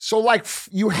 Exactly. So, like,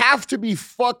 you have to be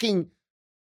fucking,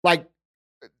 like,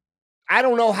 I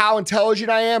don't know how intelligent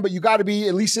I am, but you got to be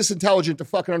at least this intelligent to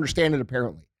fucking understand it,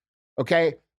 apparently.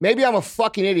 Okay? Maybe I'm a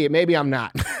fucking idiot. Maybe I'm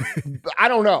not. I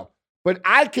don't know. But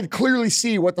I could clearly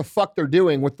see what the fuck they're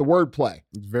doing with the wordplay.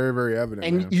 It's very, very evident.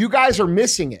 And man. you guys are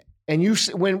missing it. And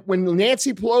when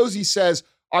Nancy Pelosi says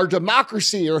our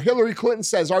democracy, or Hillary Clinton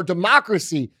says our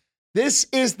democracy, this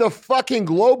is the fucking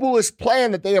globalist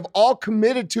plan that they have all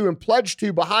committed to and pledged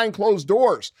to behind closed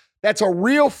doors. That's a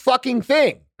real fucking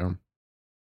thing. Yeah.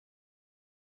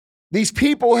 These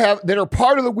people that are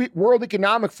part of the World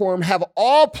Economic Forum have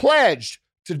all pledged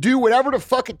to do whatever the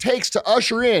fuck it takes to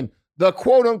usher in the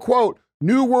quote unquote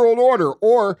new world order,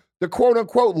 or the quote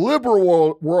unquote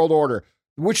liberal world order,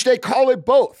 which they call it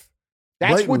both.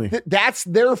 That's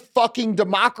their fucking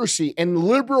democracy. And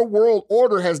liberal world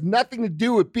order has nothing to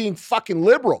do with being fucking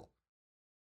liberal.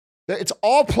 It's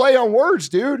all play on words,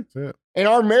 dude. And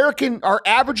our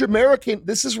average American,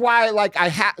 this is why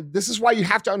you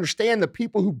have to understand the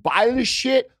people who buy this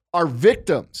shit are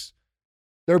victims.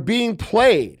 They're being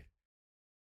played.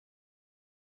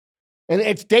 And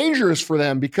it's dangerous for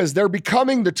them because they're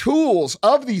becoming the tools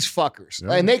of these fuckers.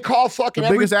 Yeah. And they call fucking the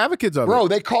biggest advocates of it. Bro,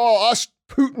 they call us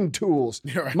Putin tools.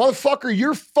 Yeah, right. Motherfucker,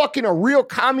 you're fucking a real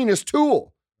communist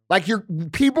tool. Like,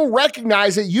 people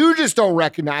recognize it, you just don't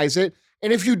recognize it.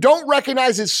 And if you don't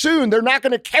recognize it soon, they're not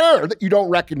going to care that you don't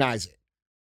recognize it.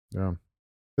 Yeah.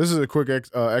 This is a quick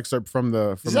excerpt from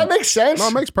the... Does that make sense? No,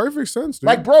 it makes perfect sense, dude.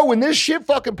 Like, bro, when this shit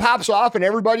fucking pops off and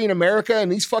everybody in America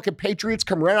and these fucking patriots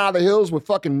come running out of the hills with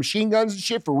fucking machine guns and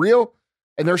shit for real,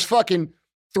 and there's fucking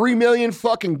 3 million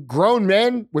fucking grown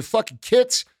men with fucking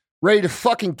kits ready to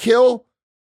fucking kill,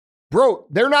 bro,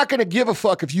 they're not going to give a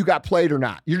fuck if you got played or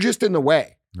not. You're just in the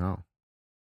way. No.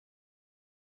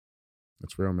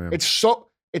 That's real, man.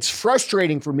 It's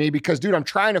frustrating for me because, dude, I'm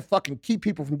trying to fucking keep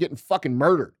people from getting fucking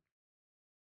murdered.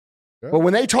 Yeah. But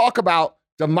when they talk about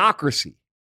democracy,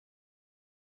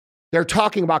 they're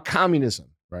talking about communism.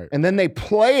 Right. And then they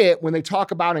play it when they talk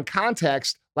about in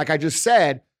context, like I just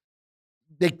said,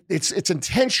 it's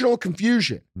intentional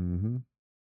confusion. Mm-hmm.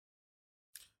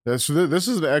 So this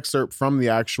is the excerpt from the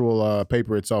actual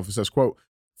paper itself. It says, quote,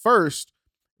 "First,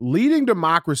 leading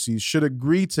democracies should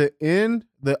agree to end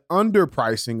the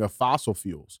underpricing of fossil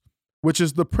fuels, which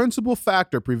is the principal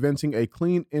factor preventing a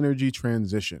clean energy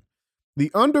transition. The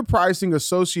underpricing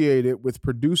associated with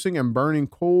producing and burning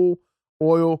coal,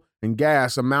 oil, and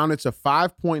gas amounted to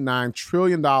 $5.9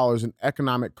 trillion in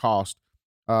economic cost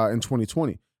in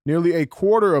 2020. Nearly a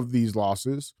quarter of these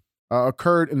losses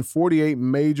occurred in 48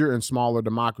 major and smaller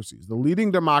democracies. The leading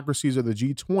democracies of the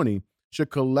G20 should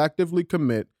collectively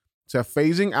commit to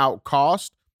phasing out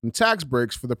cost and tax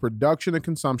breaks for the production and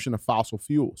consumption of fossil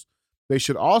fuels. They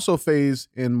should also phase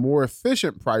in more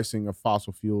efficient pricing of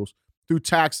fossil fuels through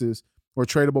taxes or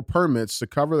tradable permits to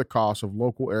cover the cost of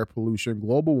local air pollution,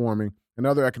 global warming, and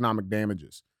other economic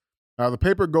damages." The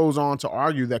paper goes on to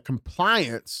argue that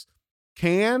compliance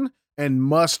can and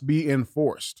must be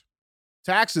enforced.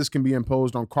 Taxes can be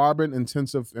imposed on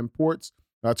carbon-intensive imports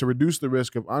to reduce the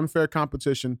risk of unfair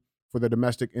competition for the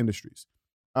domestic industries.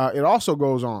 It also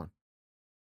goes on.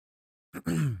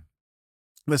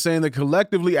 They're saying that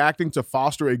collectively acting to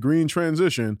foster a green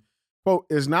transition, quote,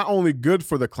 "is not only good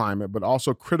for the climate, but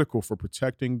also critical for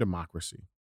protecting democracy."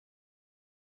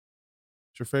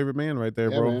 It's your favorite man right there,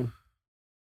 bro. Man.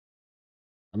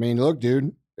 I mean, look,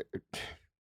 dude.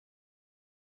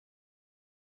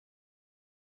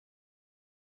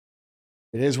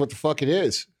 It is what the fuck it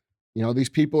is. You know, these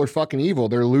people are fucking evil.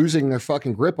 They're losing their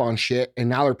fucking grip on shit, and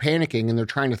now they're panicking, and they're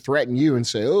trying to threaten you and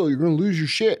say, "Oh, you're going to lose your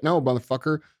shit." No,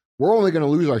 motherfucker. We're only going to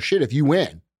lose our shit if you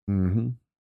win. Mm-hmm.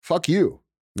 Fuck you.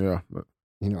 Yeah.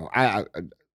 You know,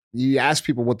 you ask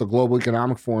people what the Global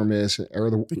Economic Forum is, or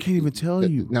they can't even tell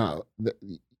you. No,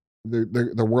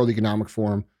 the World Economic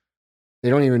Forum. They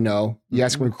don't even know. You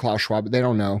ask them Klaus Schwab, but they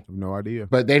don't know. I have no idea.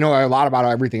 But they know a lot about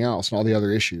everything else and all the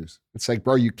other issues. It's like,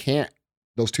 bro, you can't.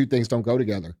 Those two things don't go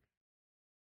together.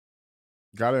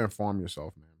 Got to inform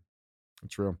yourself, man.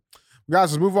 That's real.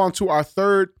 Guys, let's move on to our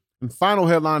third and final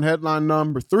headline. Headline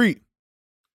number 3.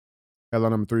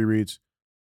 Headline number 3 reads,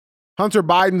 "Hunter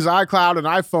Biden's iCloud and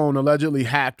iPhone allegedly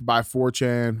hacked by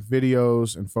 4chan.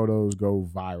 Videos and photos go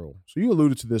viral." So you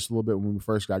alluded to this a little bit when we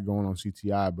first got going on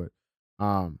CTI, but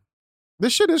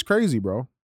this shit is crazy, bro.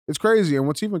 It's crazy. And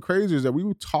what's even crazier is that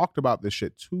we talked about this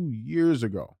shit 2 years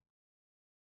ago.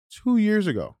 2 years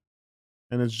ago.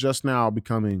 And it's just now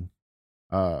becoming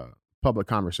public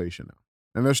conversation now.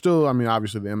 And they're still, I mean,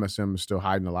 obviously the MSM is still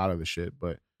hiding a lot of the shit,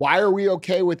 but Why are we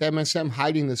okay with MSM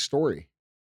hiding this story?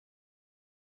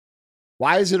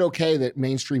 Why is it okay that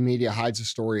mainstream media hides a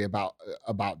story about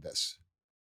this?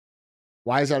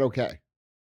 Why is that okay?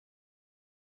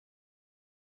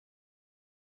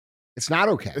 It's not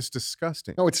okay. it's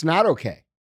disgusting. No, it's not okay.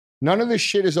 None of this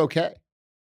shit is okay.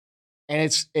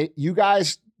 And you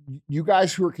guys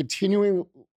who are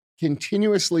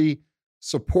continuously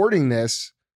supporting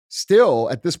this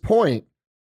still at this point,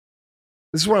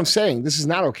 this is what I'm saying. This is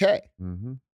not okay.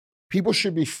 Mm-hmm. People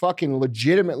should be fucking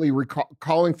legitimately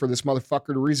calling for this motherfucker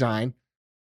to resign.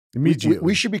 Immediately.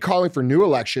 We should be calling for new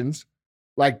elections.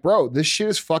 Like, bro, this shit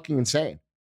is fucking insane.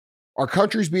 Our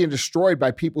country's being destroyed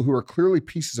by people who are clearly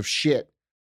pieces of shit.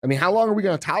 I mean, how long are we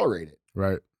going to tolerate it?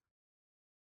 Right.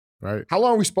 How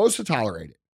long are we supposed to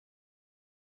tolerate it?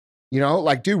 You know,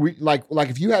 like, dude, we like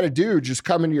if you had a dude just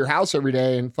come into your house every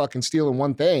day and fucking stealing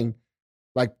one thing,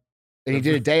 like, and he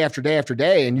did it day after day after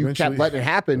day, and you kept letting it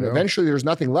happen. Yeah. Eventually, there's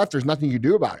nothing left. There's nothing you can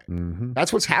do about it. Mm-hmm.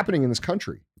 That's what's happening in this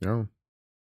country. Yeah.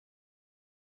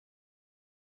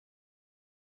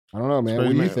 I don't know, man. What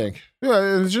do you think?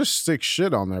 Yeah, it's just sick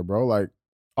shit on there, bro. Like,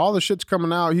 all the shit's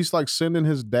coming out. He's like sending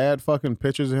his dad fucking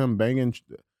pictures of him banging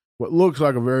what looks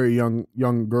like a very young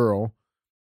girl.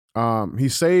 He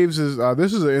saves his.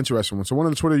 This is an interesting one. So one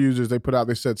of the Twitter users they put out,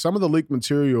 they said some of the leaked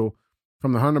material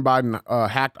from the Hunter Biden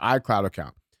hacked iCloud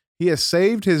account. He has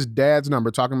saved his dad's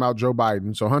number, talking about Joe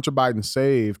Biden. So Hunter Biden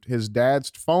saved his dad's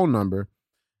phone number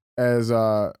as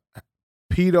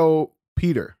Pedo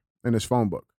Peter in his phone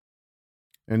book.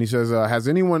 And he says, has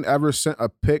anyone ever sent a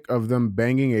pic of them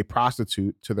banging a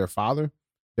prostitute to their father?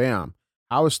 Damn.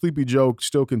 How is Sleepy Joe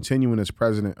still continuing as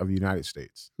president of the United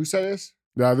States? Who said this?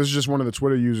 This is just one of the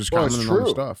Twitter users commenting on the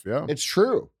stuff. Yeah, it's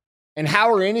true. And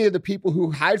how are any of the people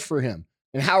who hide for him?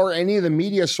 And how are any of the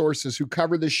media sources who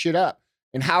cover this shit up?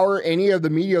 And how are any of the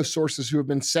media sources who have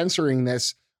been censoring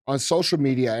this on social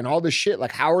media and all this shit?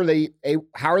 Like, how are they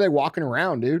walking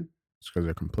around, dude? It's because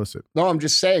they're complicit. No, I'm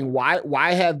just saying,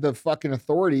 why have the fucking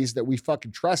authorities that we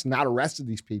fucking trust not arrested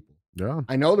these people? Yeah.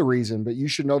 I know the reason, but you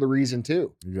should know the reason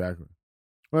too. Exactly.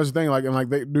 Well, that's the thing. Like,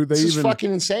 this is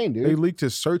fucking insane, dude. They leaked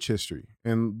his search history,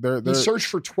 and he searched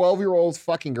for 12-year-old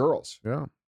fucking girls. Yeah.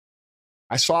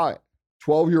 I saw it.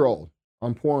 12-year-old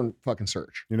on porn fucking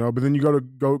search. You know, but then you go to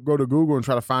Google and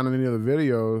try to find any of the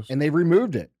videos, and they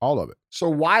removed it. All of it. So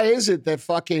why is it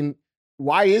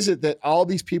that all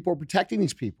these people are protecting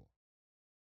these people?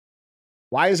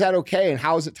 Why is that okay? And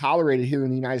how is it tolerated here in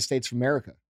the United States of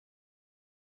America?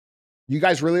 You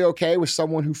guys really okay with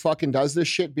someone who fucking does this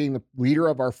shit being the leader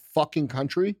of our fucking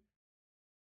country?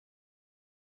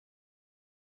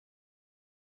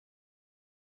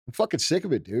 I'm fucking sick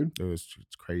of it, dude. It's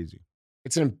crazy.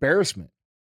 It's an embarrassment.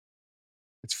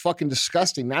 It's fucking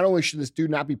disgusting. Not only should this dude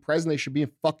not be president, they should be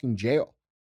in fucking jail.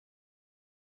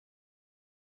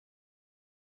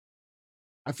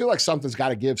 I feel like something's got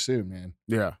to give soon, man.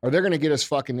 Yeah. Or they're going to get us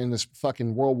fucking in this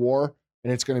fucking world war,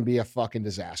 and it's going to be a fucking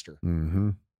disaster. Mm-hmm.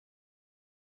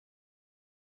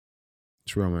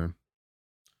 It's real, man.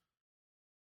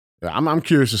 Yeah, I'm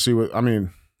curious to see what, I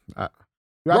mean, I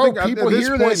think people at this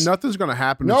hear point, this. nothing's going to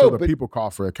happen until the people call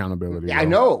for accountability. Yeah, I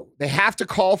know. They have to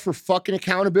call for fucking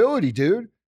accountability, dude.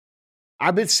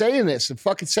 I've been saying this and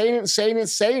fucking saying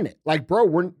it. Like, bro,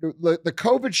 the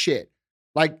COVID shit.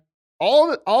 Like,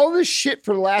 all this shit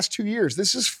for the last 2 years,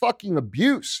 this is fucking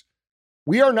abuse.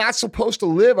 We are not supposed to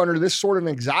live under this sort of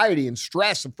anxiety and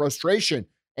stress and frustration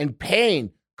and pain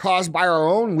caused by our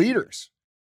own leaders.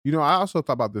 You know, I also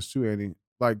thought about this too, Andy.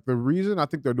 Like, the reason I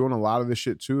think they're doing a lot of this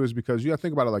shit too is because you got to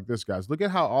think about it like this, guys. Look at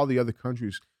how all the other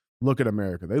countries look at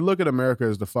America. They look at America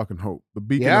as the fucking hope, the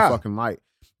beacon of fucking light.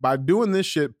 By doing this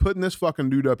shit, putting this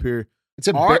fucking dude up here,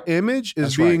 our image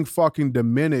is being fucking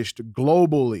diminished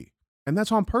globally. And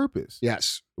that's on purpose.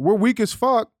 Yes. We're weak as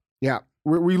fuck. Yeah.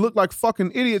 We look like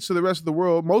fucking idiots to the rest of the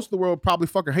world. Most of the world probably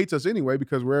fucking hates us anyway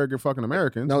because we're arrogant fucking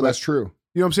Americans. No, that's true.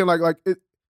 You know what I'm saying?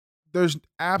 There's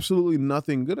absolutely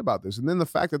nothing good about this. And then the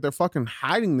fact that they're fucking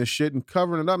hiding this shit and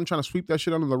covering it up and trying to sweep that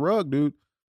shit under the rug, dude.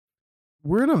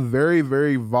 We're in a very,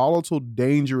 very volatile,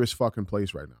 dangerous fucking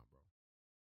place right now, bro.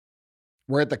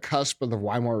 We're at the cusp of the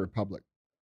Weimar Republic.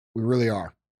 We really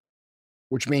are.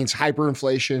 Which means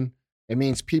hyperinflation. It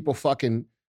means people fucking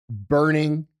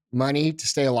burning money to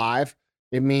stay alive.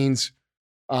 It means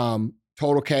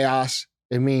total chaos.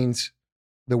 It means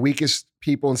the weakest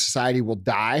people in society will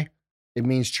die. It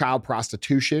means child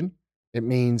prostitution. It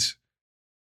means,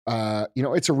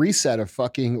 it's a reset of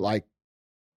fucking like,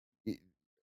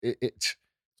 it's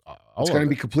going to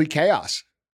be complete chaos.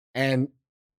 And,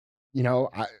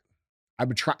 I've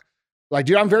been trying. Like,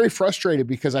 dude, I'm very frustrated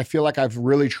because I feel like I've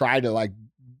really tried to like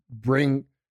bring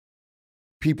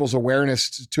people's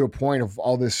awareness to a point of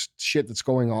all this shit that's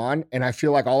going on. And I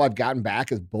feel like all I've gotten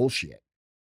back is bullshit.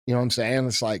 You know what I'm saying?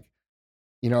 It's like,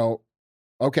 you know,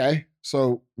 okay,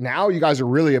 so now you guys are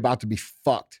really about to be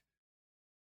fucked.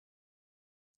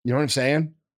 You know what I'm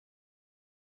saying?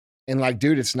 And like,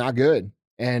 dude, it's not good.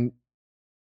 And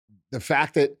the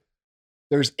fact that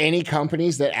there's any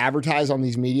companies that advertise on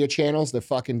these media channels that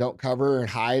fucking don't cover and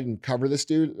hide and cover this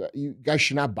dude, you guys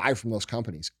should not buy from those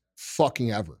companies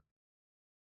fucking ever.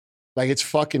 Like, it's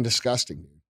fucking disgusting,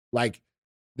 dude. Like,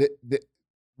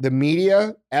 the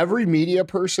media, every media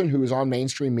person who is on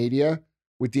mainstream media,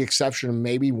 with the exception of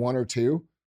maybe one or two,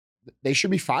 they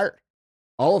should be fired.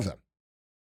 All of them.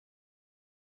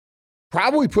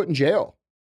 Probably put in jail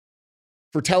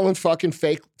for telling fucking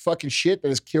fake fucking shit that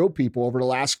has killed people over the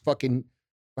last fucking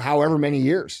however many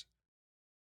years.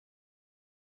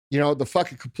 You know, the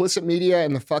fucking complicit media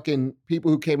and the fucking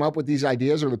people who came up with these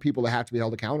ideas are the people that have to be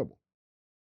held accountable.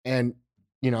 And,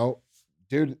 you know,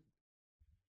 dude,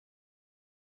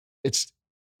 it's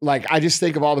like, I just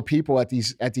think of all the people at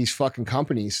these fucking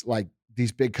companies, like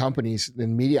these big companies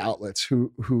and media outlets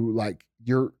who like,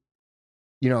 you're,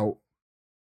 you know,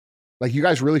 like, you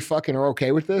guys really fucking are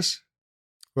okay with this?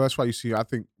 Well, that's why you see, I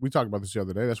think we talked about this the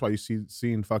other day. That's why you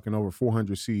seeing fucking over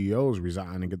 400 CEOs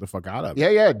resign and get the fuck out of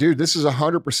it. Yeah, dude. This is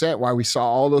 100% why we saw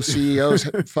all those CEOs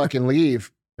fucking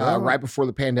leave right before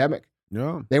the pandemic.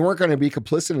 Yeah. They weren't going to be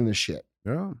complicit in this shit.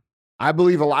 Yeah. I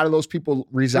believe a lot of those people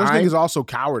resigned. Those niggas also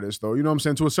cowardice, though. You know what I'm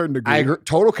saying? To a certain degree. I agree.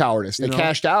 Total cowardice. They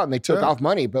cashed out and they took off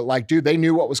money. But like, dude, they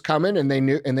knew what was coming and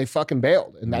they fucking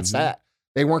bailed. And that's that.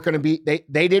 They weren't going to be,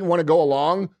 they didn't want to go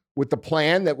along with the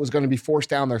plan that was going to be forced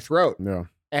down their throat. Yeah.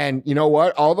 And you know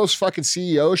what? All those fucking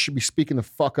CEOs should be speaking the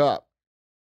fuck up.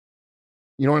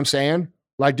 You know what I'm saying?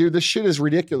 Like, dude, this shit is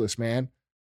ridiculous, man.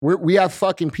 We have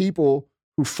fucking people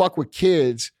who fuck with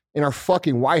kids in our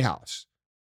fucking White House.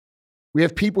 We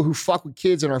have people who fuck with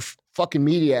kids in our fucking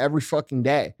media every fucking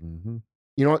day. Mm-hmm.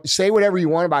 You know, say whatever you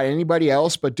want about anybody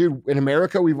else, but dude, in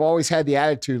America, we've always had the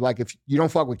attitude, like, if you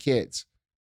don't fuck with kids,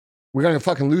 we're going to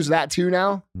fucking lose that too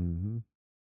now. Mm-hmm.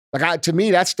 Like, to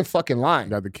me, that's the fucking line.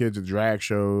 Got the kids at drag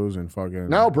shows and fucking.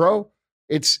 No, bro.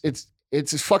 It's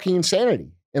fucking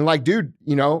insanity. And like, dude,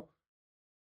 you know,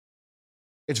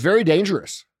 it's very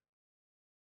dangerous.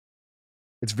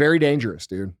 It's very dangerous,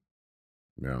 dude.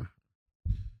 Yeah.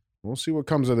 We'll see what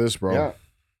comes of this, bro. Yeah.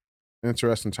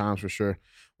 Interesting times for sure.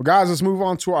 Well, guys, let's move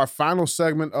on to our final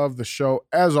segment of the show.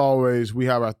 As always, we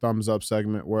have our thumbs up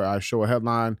segment where I show a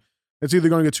headline. It's either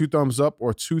going to get 2 thumbs up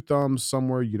or 2 thumbs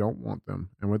somewhere you don't want them.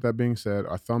 And with that being said,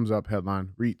 our thumbs up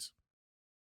headline reads,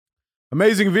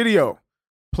 amazing video.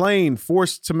 Plane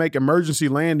forced to make emergency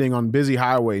landing on busy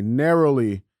highway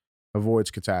narrowly avoids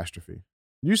catastrophe.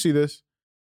 You see this?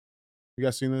 You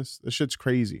guys seen this? This shit's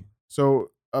crazy.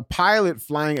 So a pilot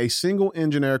flying a single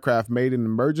engine aircraft made an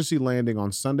emergency landing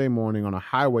on Sunday morning on a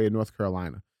highway in North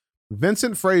Carolina.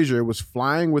 Vincent Frazier was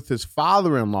flying with his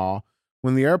father-in-law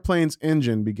when the airplane's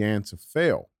engine began to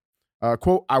fail.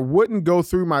 Quote, I would go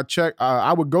through my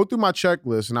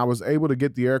checklist and I was able to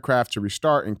get the aircraft to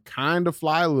restart and kind of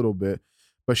fly a little bit,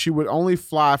 but she would only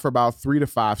fly for about 3 to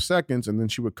 5 seconds and then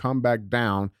she would come back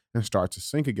down and start to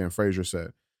sink again, Frazier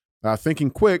said.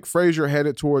 Thinking quick, Frazier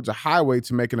headed towards a highway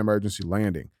to make an emergency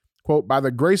landing. Quote, by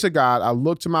the grace of God, I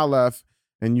looked to my left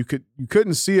and you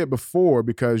couldn't see it before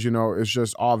because, you know, it's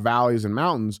just all valleys and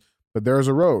mountains. But there's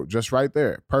a road just right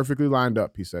there, perfectly lined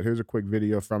up, he said. Here's a quick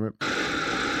video from it.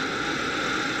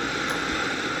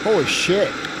 Holy shit.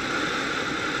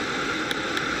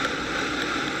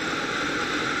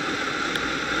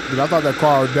 Dude, I thought that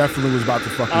car definitely was about to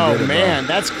fucking get it, man,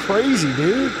 bro. That's crazy,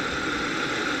 dude.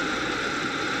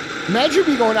 Imagine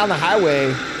me going down the highway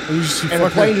and the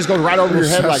plane just goes right over your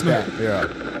head like that. Yeah.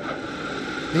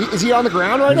 Is he on the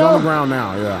ground right now? He's on the ground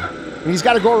now, yeah. And he's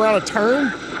got to go around a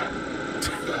turn?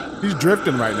 He's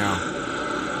drifting right now.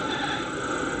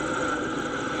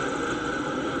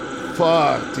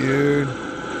 Fuck, dude.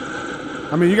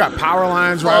 I mean, you got power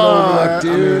lines right over that.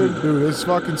 Dude. I mean, dude, it's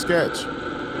fucking sketch.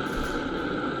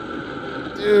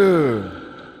 Dude.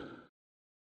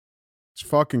 It's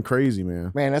fucking crazy,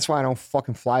 man. Man, that's why I don't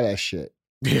fucking fly that shit.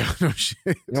 Yeah, no shit.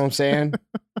 You know what I'm saying?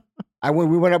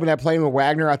 We went up in that plane with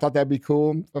Wagner. I thought that'd be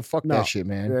cool. But fuck that shit,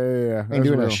 man. Yeah. I ain't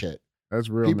doing that shit. That's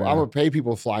real, man. I'm going to pay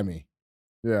people to fly me.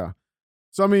 Yeah.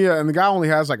 So, I mean, yeah, and the guy only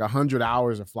has like 100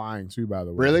 hours of flying too, by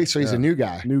the way. Really? So he's a new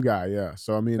guy. New guy, yeah.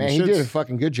 So, I mean, man, he did a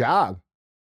fucking good job.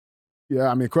 Yeah,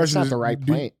 I mean, question That's not the right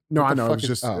plane. No, I know. It was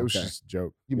just a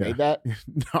joke. You made that?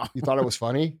 No. You thought it was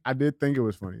funny? I did think it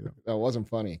was funny, though. That wasn't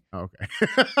funny. Oh, okay.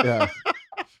 Yeah.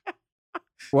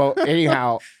 Well,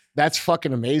 anyhow, that's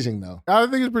fucking amazing though. I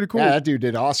think it's pretty cool. Yeah, that dude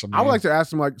did awesome. I would man. like to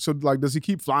ask him, like, so, like, does he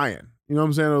keep flying? You know what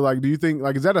I'm saying? Or, like, do you think,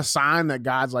 like, is that a sign that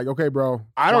God's like, okay, bro,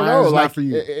 I don't flying know. is Like, not for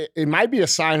you? it might be a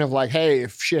sign of like, hey,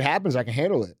 if shit happens, I can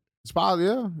handle it. It's probably,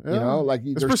 yeah. You know, like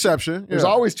it's there's perception. There's yeah.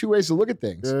 always two ways to look at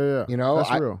things. Yeah. You know,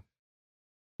 that's real.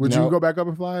 Would you know- you go back up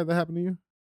and fly if that happened to you?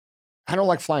 I don't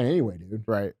like flying anyway, dude.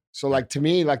 Right. So like to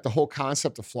me, like the whole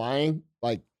concept of flying,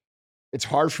 like it's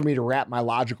hard for me to wrap my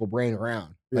logical brain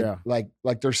around. Like, Yeah.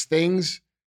 Like there's things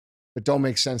that don't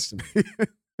make sense to me.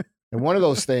 And one of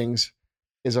those things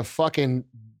is a fucking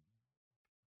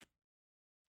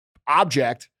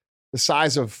object the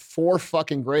size of 4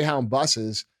 fucking Greyhound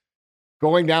buses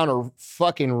going down a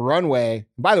fucking runway.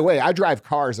 By the way, I drive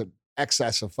cars at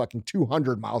excess of fucking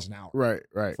 200 miles an hour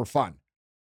Right. for fun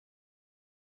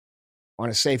on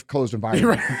a safe, closed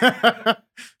environment. Right.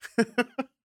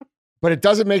 But it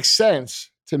doesn't make sense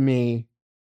to me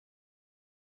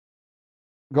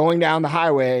going down the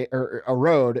highway or a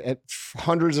road at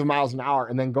hundreds of miles an hour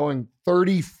and then going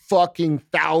 30 fucking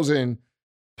thousand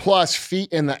plus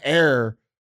feet in the air.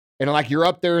 And like you're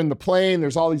up there in the plane,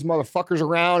 there's all these motherfuckers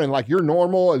around and like you're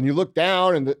normal and you look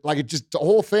down and like it just, the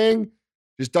whole thing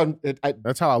just doesn't.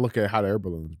 That's how I look at hot air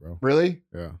balloons, bro. Really?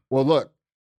 Yeah. Well, look,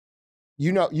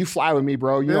 you know, you fly with me,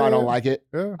 bro. You know I don't like it.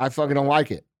 Yeah. I fucking don't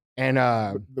like it. And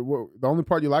The only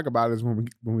part you like about it is when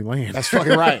we land. that's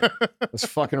fucking right. That's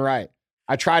fucking right.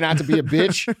 I try not to be a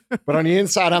bitch, but on the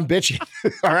inside, I'm bitching.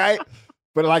 All right.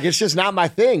 But like, it's just not my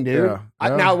thing, dude.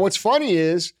 Yeah. Now, what's funny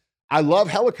is I love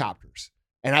helicopters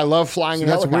and I love flying in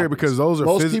that's helicopters. weird because those are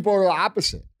most people are the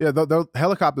opposite. Yeah, those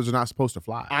helicopters are not supposed to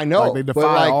fly. I know, Like, they defy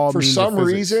but like all for means of some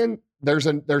physics. reason,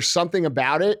 there's something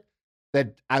about it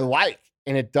that I like,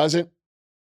 and it doesn't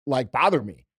like bother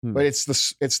me. Hmm. But it's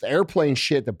the airplane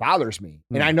shit that bothers me,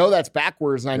 and Hmm. I know that's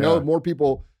backwards, and I know Yeah. more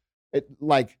people.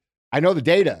 I know the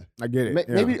data. I get it.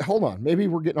 yeah. Maybe hold on, maybe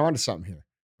we're getting onto something here.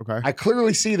 Okay. I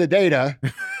clearly see the data,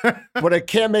 but I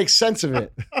can't make sense of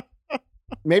it.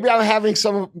 Maybe I'm having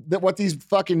some of what these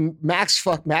fucking mass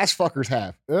fuckers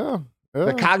have. Yeah.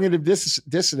 The cognitive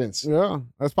dissonance. Yeah,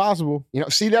 that's possible. You know,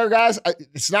 see there, guys.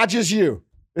 It's not just you.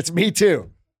 It's me too.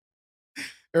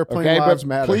 Airplane Okay, lives but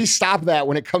matter. please stop that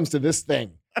when it comes to this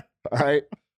thing. All right,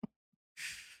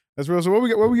 That's real. So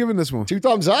what we giving this one? 2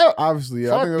 thumbs up. Obviously, yeah.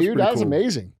 I Fuck, think that's dude, pretty that was cool.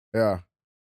 amazing. Yeah.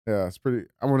 Yeah, it's pretty.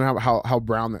 I wonder how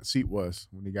brown that seat was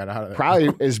when he got out of that. Probably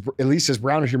at least as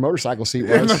brown as your motorcycle seat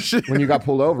Yeah, was no shit. when you got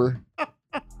pulled over.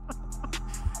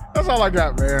 That's all I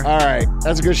got, man. All right,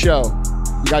 that's a good show.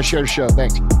 You guys share the show.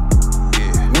 Thanks.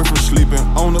 Went from sleeping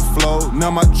on the floor, now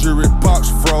my jewelry box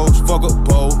froze. Fuck a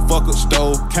bowl, fuck a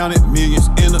stove, counted millions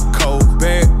in a cold.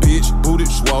 Bad bitch, booted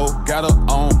swole, got her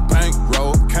on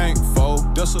bankroll, can't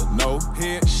fold, that's a no.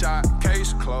 Headshot,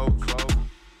 case closed.